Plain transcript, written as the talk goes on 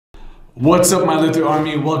What's up, my Lethwei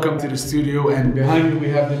army? Welcome to the studio, and behind me we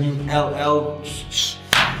have the new LL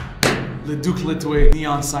Leduc Lethwei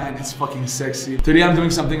neon sign. It's fucking sexy. Today I'm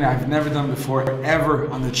doing something that I've never done before ever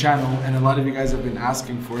on the channel, and a lot of you guys have been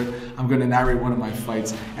asking for it. I'm gonna narrate one of my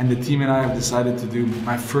fights, and the team and I have decided to do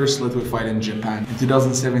my first Lethwei fight in Japan. In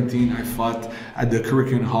 2017 I fought at the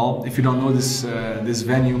Curriculum Hall. If you don't know this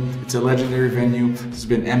venue, it's a legendary venue. It's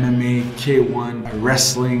been MMA, K1,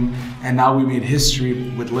 wrestling, and now we made history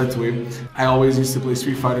with Lethwei. I always used to play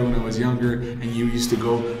Street Fighter when I was younger, and you used to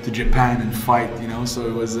go to Japan and fight, you know, so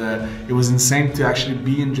it was insane to actually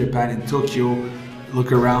be in Japan, in Tokyo,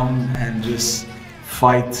 look around and just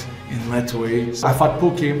fight in Lethwei. So I fought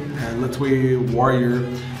Phoe Kay, Lethwei warrior.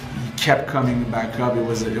 He kept coming back up. It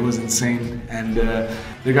was insane, and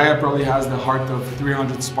the guy probably has the heart of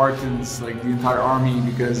 300 Spartans, like the entire army,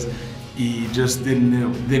 because he just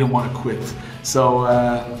didn't want to quit. So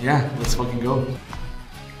yeah, let's fucking go.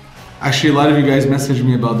 Actually, a lot of you guys messaged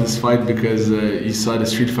me about this fight because you saw the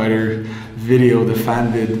Street Fighter video the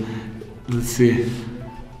fan did. Let's see.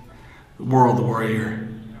 World Warrior.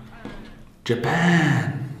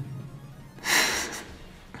 Japan.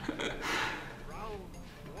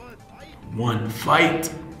 One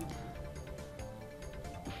fight.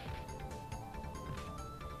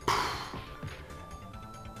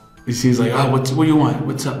 You see, he's like, oh, what do you want?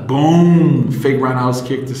 What's up? Boom! Fake roundhouse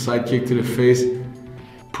kick to side kick to the face.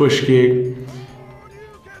 Push kick.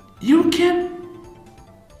 You can.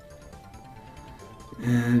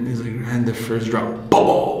 And he's like, and the first drop.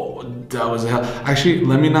 Boom! That was a hell. Actually,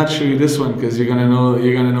 let me not show you this one because you're gonna know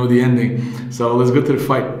the ending. So let's go to the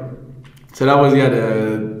fight. So that was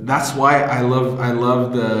that's why I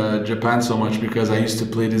loved Japan so much, because I used to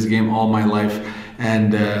play this game all my life,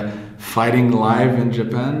 and fighting live in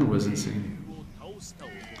Japan was insane.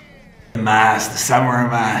 The mask, the samurai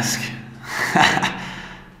mask.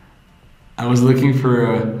 I was looking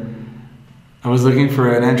for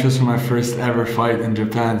an entrance for my first ever fight in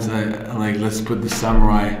Japan. So I'm like, let's put the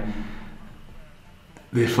samurai.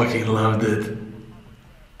 They fucking loved it.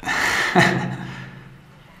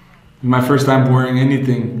 My first time wearing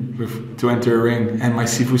anything to enter a ring, and my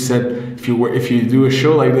Sifu said, if you do a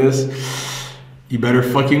show like this, you better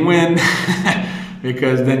fucking win,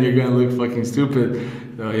 because then you're gonna look fucking stupid.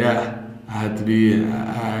 So yeah, I had to be.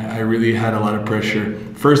 I really had a lot of pressure.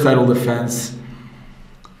 First title defense,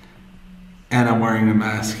 and I'm wearing a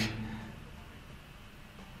mask.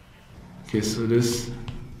 Okay, so this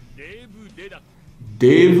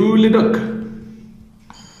Leduc.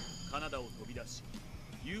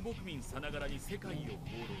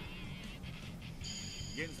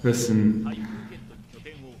 Listen,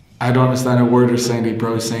 I don't understand a word they're saying. They're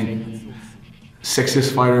probably saying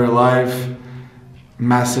sexiest fighter alive,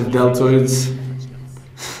 massive deltoids,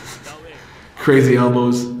 crazy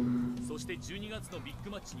elbows.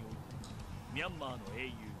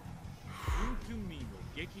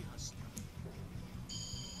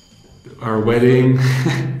 Our wedding.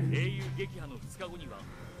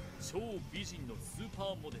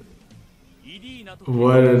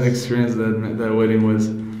 What an experience that wedding was.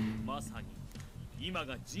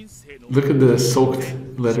 Look at the soaked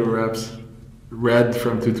leather wraps, red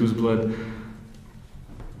from Tutu's blood.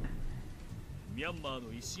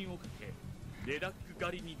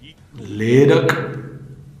 Leduc.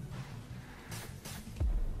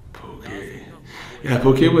 Phoe Kay. Yeah,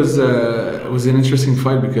 Phoe Kay was an interesting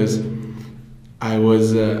fight because I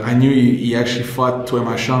knew he actually fought Lethwei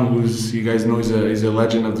Mashang, who's, you guys know, he's a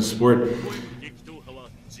legend of the sport.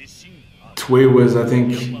 Lethwei was, I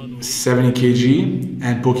think, 70 kg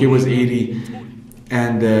and Phoe Kay was 80,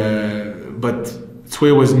 and but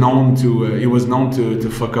Lethwei was known to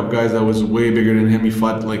fuck up guys that was way bigger than him. He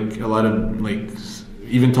fought like a lot of, like,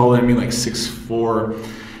 even taller than me, like 6'4",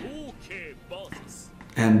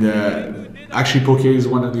 and actually Phoe Kay is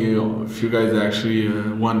one of the few guys that actually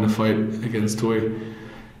won the fight against Lethwei.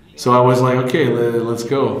 So I was like, okay, let's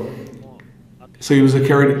go. So he was a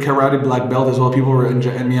karate black belt as well. People were in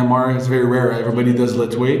Myanmar, it's very rare. Everybody does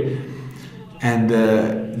Lethwei. And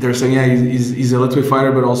they're saying, yeah, he's a Lethwei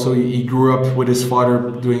fighter, but also he grew up with his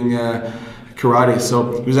father doing karate.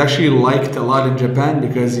 So he was actually liked a lot in Japan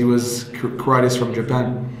because he was karateist from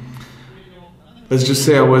Japan. Let's just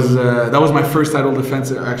say that was my first title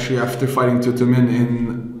defense actually after fighting Tutumin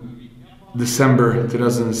in December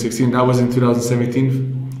 2016. That was in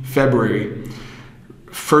 2017, February.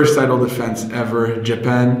 First title defense ever,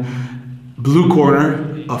 Japan. Blue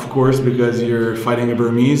corner, of course, because you're fighting a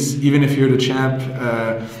Burmese. Even if you're the champ,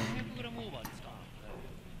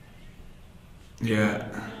 yeah.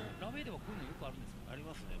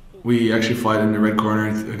 We actually fought in the red corner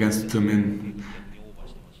against Tumin.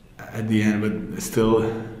 at the end, but still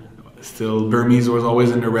Burmese was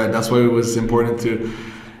always in the red. That's why it was important to.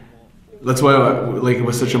 That's why like it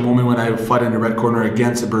was such a moment when I fought in the red corner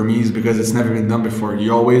against a Burmese, because it's never been done before.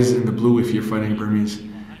 You're always in the blue if you're fighting Burmese.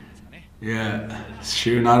 Yeah,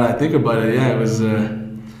 sure. Now that I think about it, yeah, it was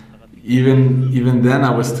even then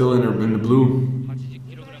I was still in the blue.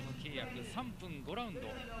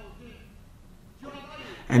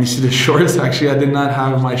 And you see the shorts. Actually, I did not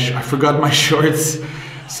have I forgot my shorts,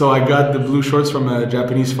 so I got the blue shorts from a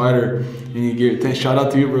Japanese fighter. And he gave. Shout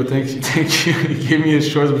out to you, bro. Thank you. He gave me his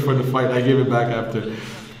shorts before the fight. I gave it back after.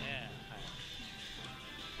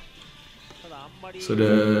 So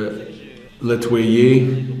the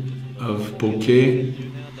Lethwei of Phoe Kay.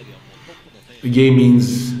 Yay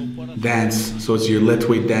means dance, so it's your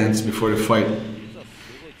Lethwei dance before the fight.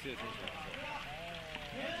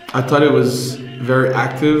 I thought it was very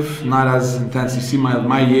active, not as intense. You see,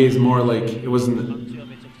 my yay is more like, it wasn't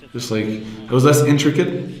just like, it was less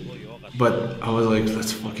intricate, but I was like,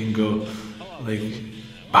 let's fucking go. Like,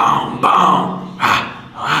 boom, boom,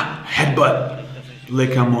 headbutt.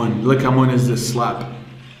 Lekamon. Lekamon is the slap,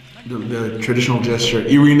 the traditional gesture.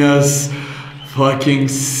 Irina's fucking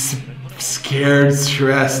scared,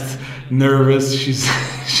 stressed, nervous. She's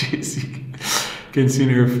you can see in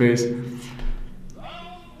her face.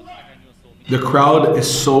 The crowd is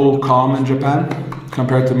so calm in Japan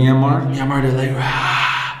compared to Myanmar. Myanmar, they're like,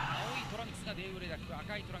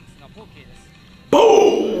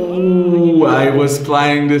 boom! I was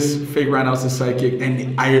flying this fake roundhouse sidekick,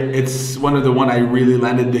 and it's one of the one I really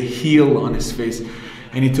landed the heel on his face,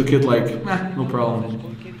 and he took it like, no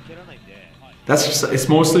problem. That's just, it's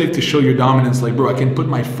mostly to show your dominance. Like, bro, I can put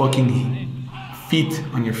my fucking feet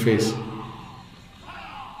on your face.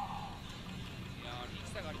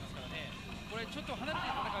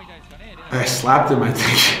 I slapped him, I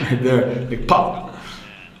think, right there, like pop.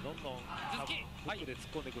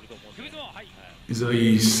 So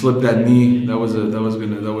he slipped that knee. That would have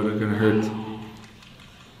gonna hurt.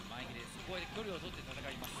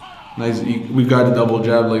 Nice. We got a double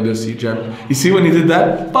jab like this. He jabbed. You see when he did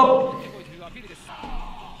that? Pop.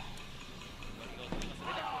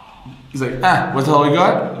 He's like, what the hell you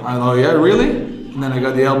got? I know, yeah, really? And then I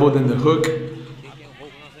got the elbow, then the hook.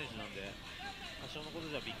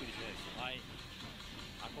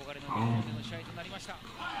 Oh.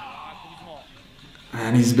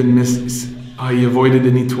 And he's been missed. Oh, he avoided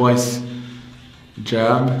the knee twice.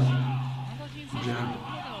 Jab. Jab.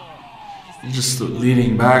 Just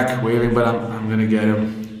leaning back, waving, but I'm gonna get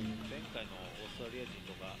him.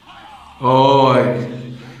 Oh,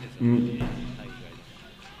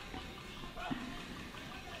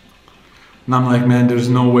 and I'm like, man, there's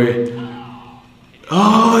no way.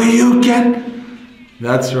 Oh, you can.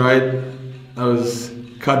 That's right. That was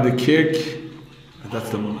cut the kick. That's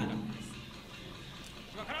the moment.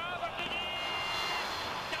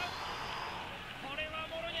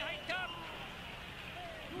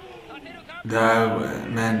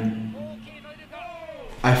 Man,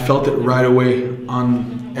 I felt it right away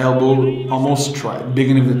on elbow, almost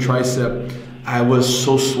beginning of the tricep. I was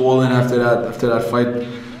so swollen after that fight.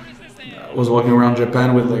 I was walking around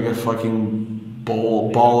Japan with like a fucking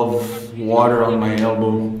ball of water on my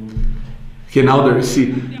elbow. Okay, now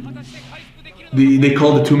they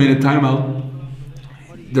called the 2-minute timeout.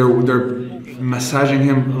 They're massaging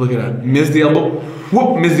him. Look at that. Missed the elbow.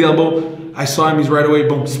 Whoop, missed the elbow. I saw him, he's right away,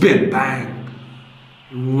 boom, spin, bang.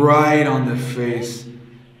 Right on the face.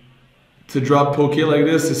 To drop Phoe Kay like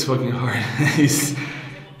this is fucking hard.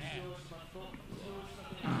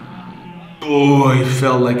 Oh, he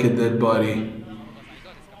felt like a dead body.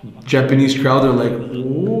 Japanese crowd are like,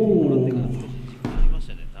 ooh.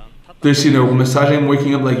 They're seeing they're massaging him,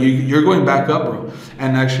 waking up like, you're going back up, bro.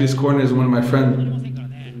 And actually this corner is one of my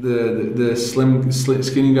friends, the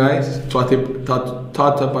skinny guys, Tata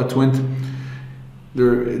Twint.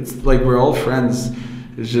 It's like we're all friends.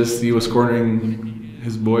 It's just he was cornering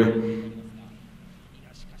his boy.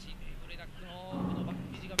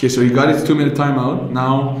 Okay, so he got his 2-minute timeout.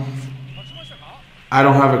 Now I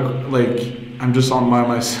don't have a I'm just on by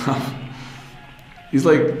myself. He's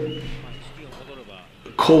like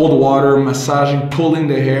cold water, massaging, pulling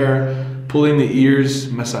the hair, pulling the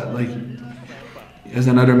ears, like he has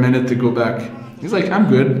another minute to go back. He's like, I'm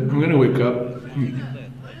good. I'm gonna wake up.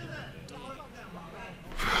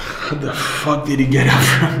 What the fuck did he get up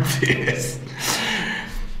from this?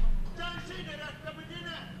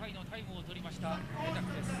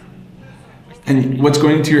 And what's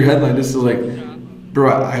going into your head like this is like, bro,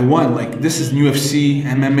 I won. Like, this is UFC,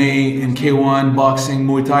 MMA, and K1, boxing,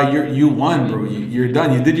 Muay Thai. You won, bro. You're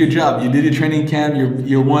done. You did your job. You did your training camp.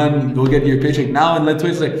 You won. Go get your paycheck. Now in Lethwei,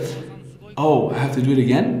 it's like, oh, I have to do it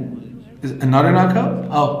again? Is another knockout?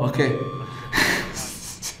 Oh, okay.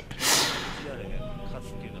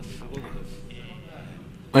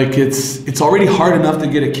 Like, it's already hard enough to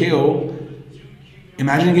get a KO.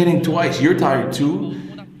 Imagine getting twice. You're tired too.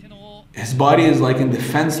 His body is like in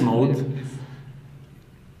defense mode.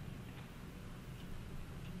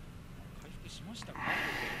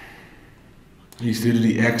 I used to do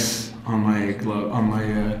the X on my glove, on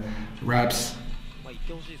my wraps.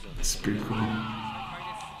 It's pretty cool.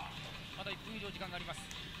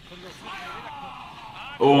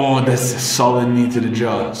 Oh, that's a solid knee to the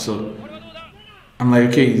jaw. So I'm like,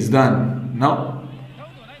 okay, he's done. No,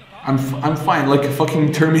 I'm fine, like a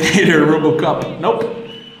fucking Terminator, RoboCop. Nope.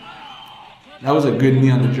 That was a good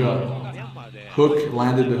knee on the jaw. Hook,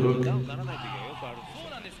 landed the hook.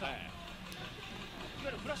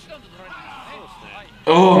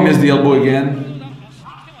 Oh, missed the elbow again.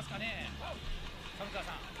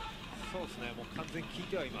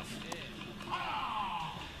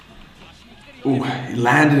 Oh, he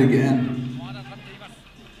landed again.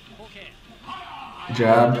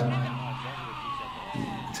 Jab.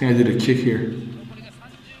 I think I did a kick here.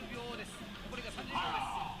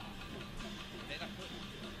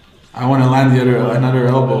 I want to land another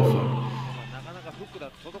elbow.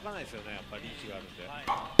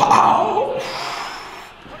 Pow!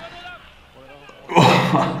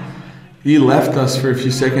 He left us for a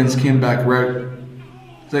few seconds, came back right.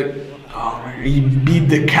 It's like, oh, he beat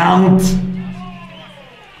the count.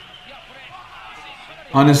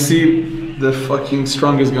 Honestly, the fucking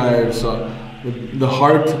strongest guy I ever saw. The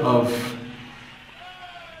heart of...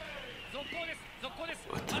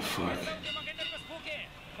 What the fuck?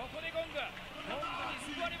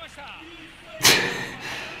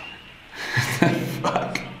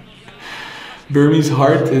 Fuck. Burmese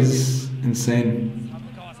heart is insane.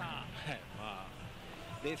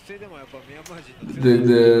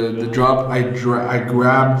 The drop, I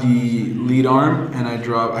grabbed the lead arm and I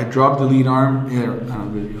dropped the lead arm. Yeah,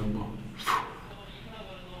 elbow.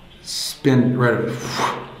 Spin right up.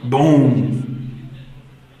 Boom.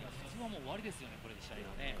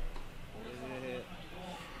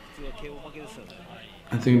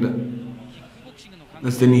 I think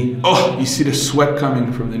that's the knee. Oh, you see the sweat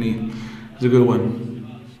coming from the knee. It's a good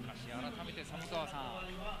one.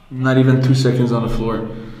 Not even 2 seconds on the floor.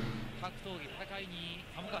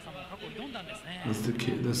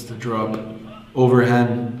 That's the drop.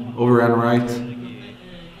 Overhand right.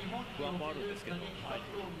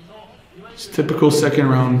 It's typical second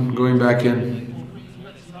round, going back in.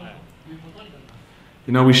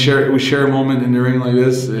 You know, we share a moment in the ring like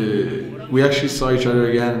this. We actually saw each other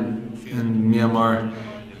again in Myanmar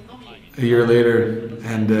a year later,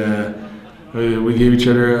 and we gave each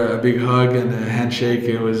other a big hug and a handshake.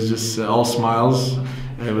 It was just all smiles.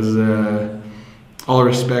 It was all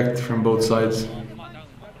respect from both sides.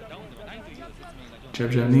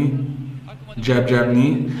 Jab, jab, knee. Jab, jab,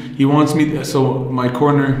 knee. He wants me, so my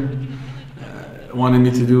corner wanted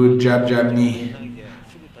me to do a jab, jab, knee.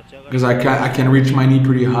 Because I can reach my knee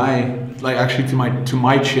pretty high, like actually to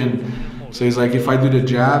my chin. So he's like, if I do the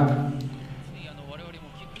jab,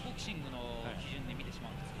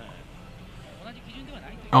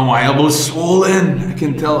 oh, my elbow's swollen. I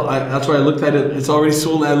can tell. That's why I looked at it. It's already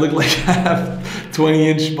swollen. I look like I have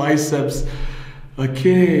 20-inch biceps.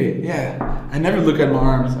 Okay, yeah. I never look at my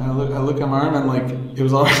arms. I look at my arm and like it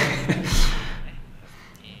was already.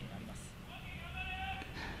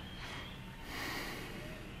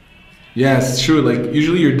 Yeah, it's true. Like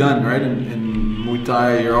usually you're done, right? In Muay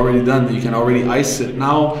Thai, you're already done. You can already ice it.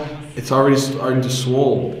 Now it's already starting to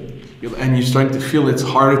swell, and you're starting to feel it's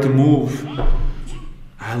harder to move.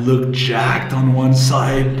 I look jacked on one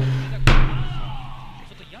side.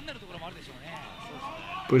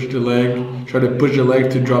 Push the leg. Try to push the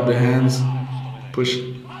leg to drop the hands. Push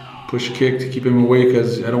kick to keep him away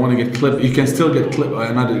because I don't want to get clipped. You can still get clipped.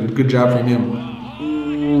 Not a good job from him.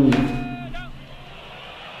 Ooh.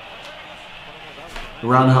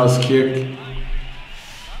 Roundhouse kick.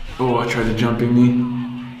 Oh, I tried the jumping knee.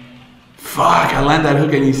 Fuck, I landed that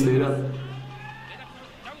hook and he stayed up.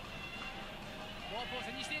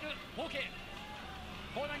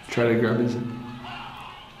 Try to grab his.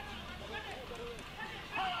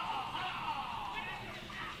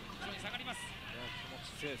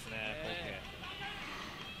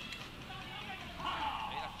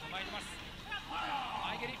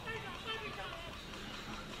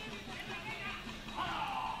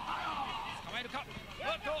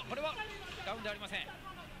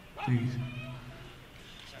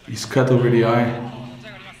 He's cut over the eye.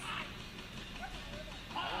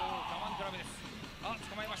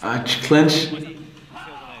 Clinch.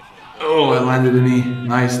 Oh, I landed a knee.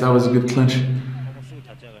 Nice, that was a good clinch.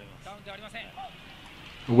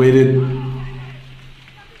 Waited.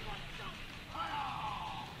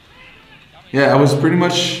 Yeah, I was pretty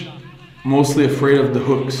much mostly afraid of the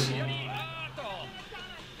hooks.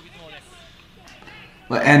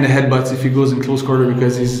 And the headbutts if he goes in close quarter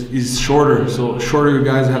because he's shorter. So shorter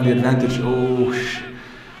guys have the advantage. Oh, shit.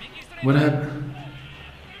 What happened?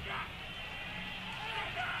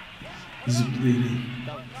 He's bleeding.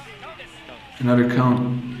 Another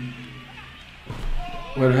count.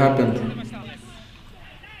 What happened?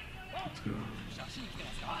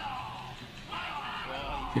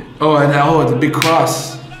 Oh, the big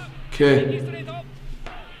cross. Okay.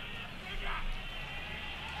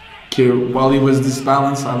 Okay, while he was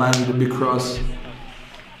disbalanced, I landed a big cross.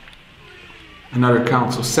 Another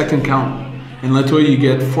count, so second count. In Lethwei, you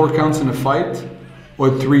get 4 counts in a fight,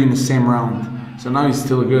 or 3 in the same round. So now he's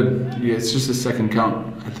still good. Yeah, it's just a second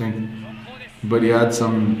count, I think. But he had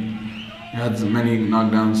many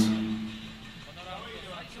knockdowns.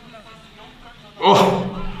 Oh,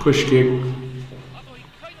 push kick.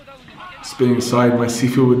 Spinning side, my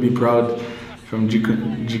Sifu would be proud from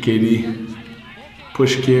GKD.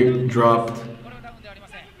 Push kick, dropped.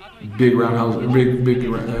 Big roundhouse, big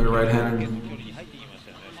right hand.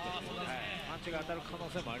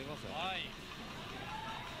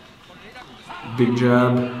 Big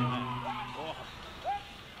jab.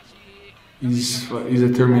 He's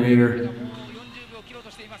a Terminator.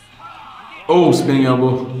 Oh, spinning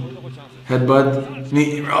elbow. Headbutt.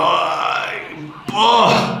 Knee.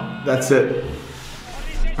 Oh, that's it.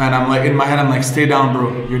 And I'm like, in my head, I'm like, stay down,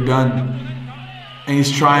 bro. You're done. And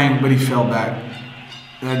he's trying, but he fell back.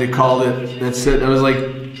 And they called it. That's it. That was like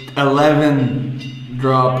 11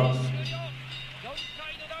 drop.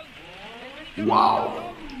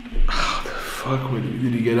 Wow. How the fuck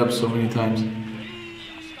did he get up so many times?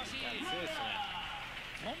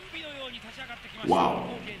 Wow.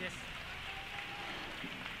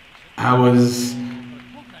 I was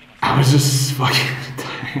just fucking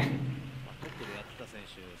tired.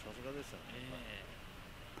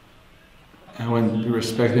 I went to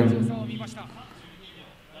respect him.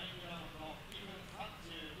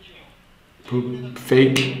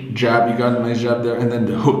 Fake jab, you got a nice jab there, and then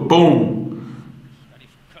the hook, boom!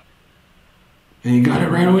 And you got it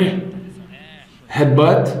right away.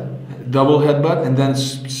 Headbutt, double headbutt, and then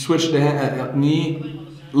switch the knee,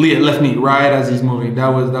 left knee, right as he's moving. I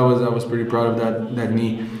was pretty proud of that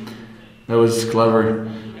knee. That was clever,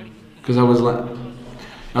 because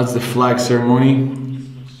that's the flag ceremony.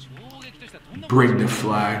 Break the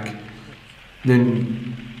flag.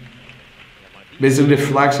 Then basically the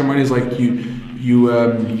flag ceremony is like you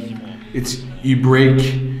usually break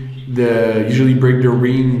the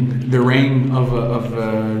reign of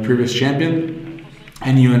a previous champion,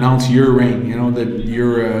 and you announce your reign. You know that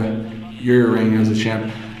your reign as a champ.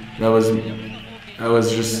 That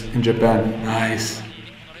was just in Japan. Nice.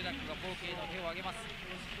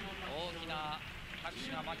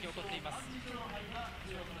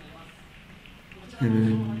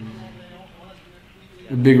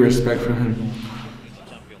 A big respect for him.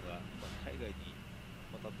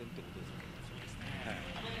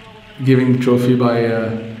 Giving the trophy by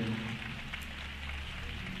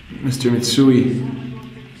Mr. Mitsui,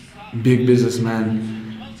 big businessman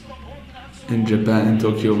in Japan, in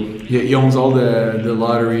Tokyo. He owns all the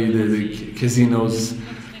lottery, the casinos.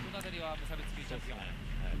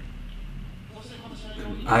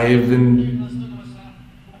 I've been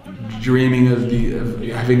dreaming of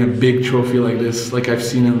having a big trophy like this, like I've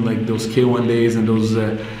seen in like those K1 days and those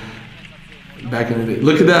back in the day.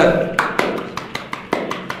 Look at that!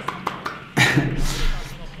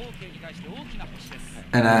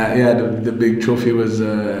 And yeah, the big trophy was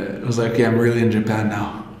like, okay, I'm really in Japan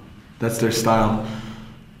now. That's their style.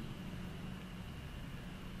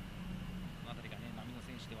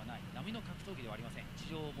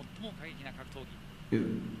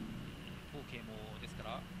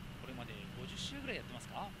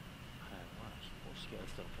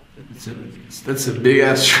 That's a big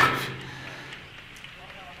ass trophy.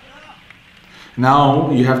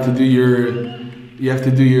 Now you have to do your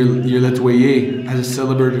Lethwei as a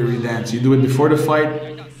celebratory dance. You do it before the fight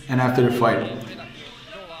and after the fight.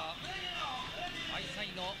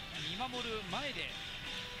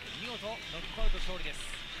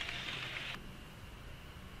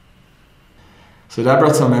 So that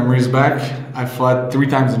brought some memories back. I fought 3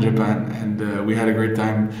 times in Japan, and we had a great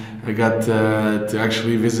time. I got to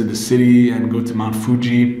actually visit the city and go to Mount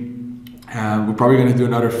Fuji. We're probably going to do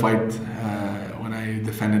another fight when I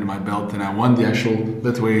defended my belt, and I won the actual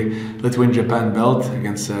Lethwei Japan belt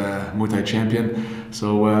against a Muay Thai champion.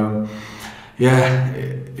 So yeah,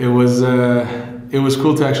 it was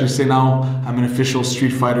cool to actually say now I'm an official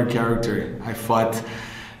Street Fighter character. I fought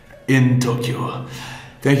in Tokyo.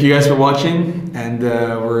 Thank you guys for watching, and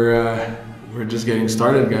we're just getting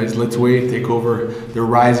started, guys. Lethwei, take over, the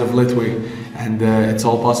rise of Lethwei, and it's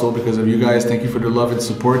all possible because of you guys. Thank you for the love and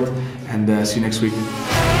support, and see you next week.